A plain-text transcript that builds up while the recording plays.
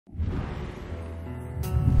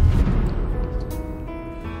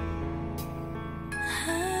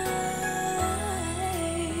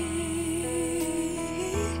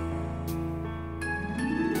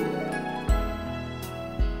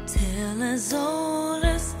as old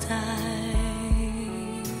as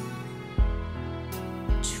time,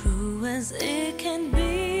 true as it can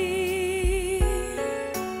be.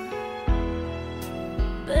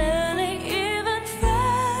 Barely even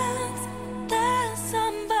friends, that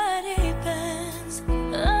somebody bends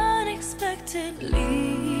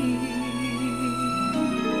unexpectedly.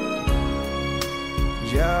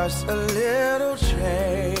 Just a little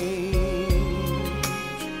change,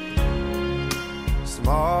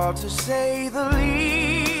 small to say the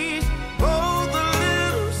least. Both a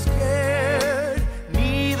little scared,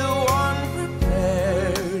 neither one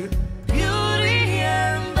prepared. Beauty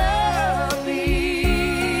and the Beast.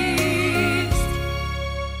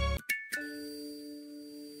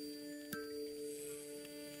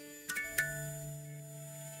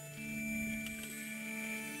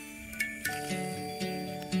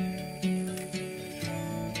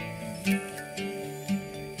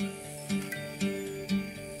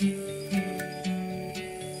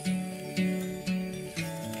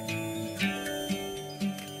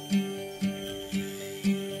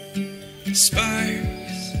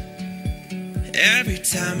 Sparks every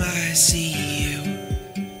time I see you.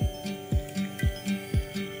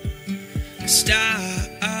 Stars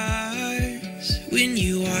when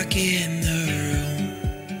you walk in the room.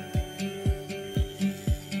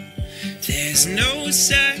 There's no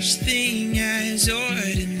such thing as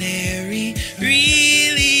ordinary.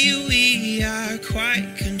 Really, we are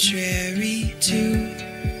quite contrary to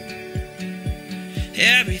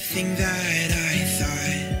everything that I thought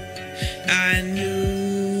I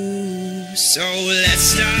knew. So let's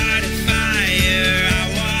start a fire. I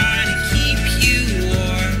wanna keep you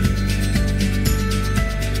warm.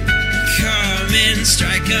 Come and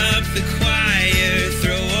strike up the choir.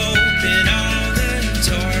 Throw open all the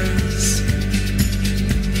doors.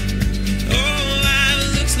 Oh, I've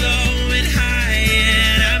looked low and high,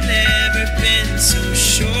 and I've never been so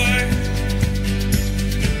sure.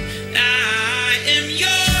 I am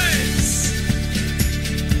yours.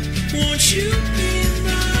 Won't you be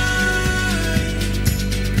mine?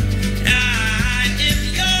 I am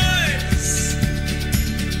yours.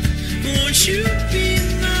 Won't you be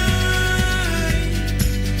mine?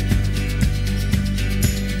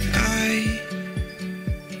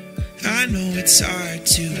 I know it's hard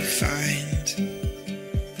to find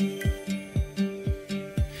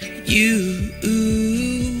you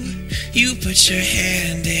put your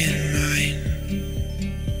hand in mine.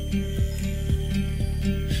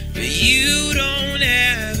 But you don't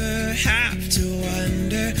ever have to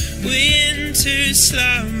wonder. Winter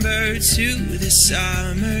slumber to the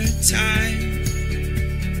summertime.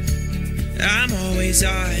 I'm always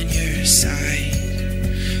on your side.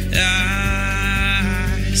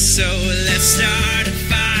 So let's start a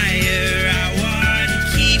fire. I wanna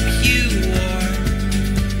keep you warm.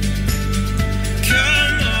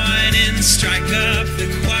 Come on and strike up the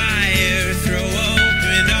choir. Throw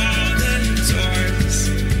open all the doors.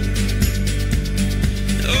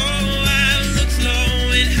 Oh, I've looked low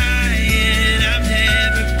and high, and I've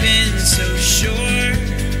never been so sure.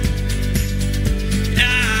 I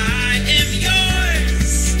am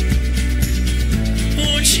yours.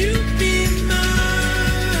 Won't you be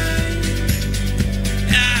mine?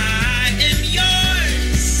 I am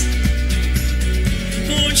yours.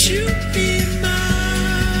 Won't you be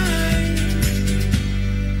mine?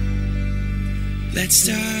 Let's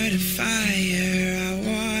start a fire. I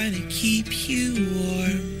wanna keep you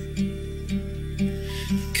warm.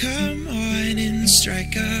 Come on and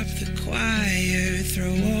strike up the choir.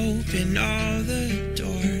 Throw open all the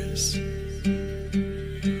doors.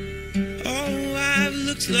 Oh, I've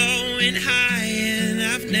looked low and high, and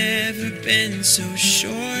I've never been so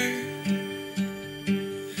sure.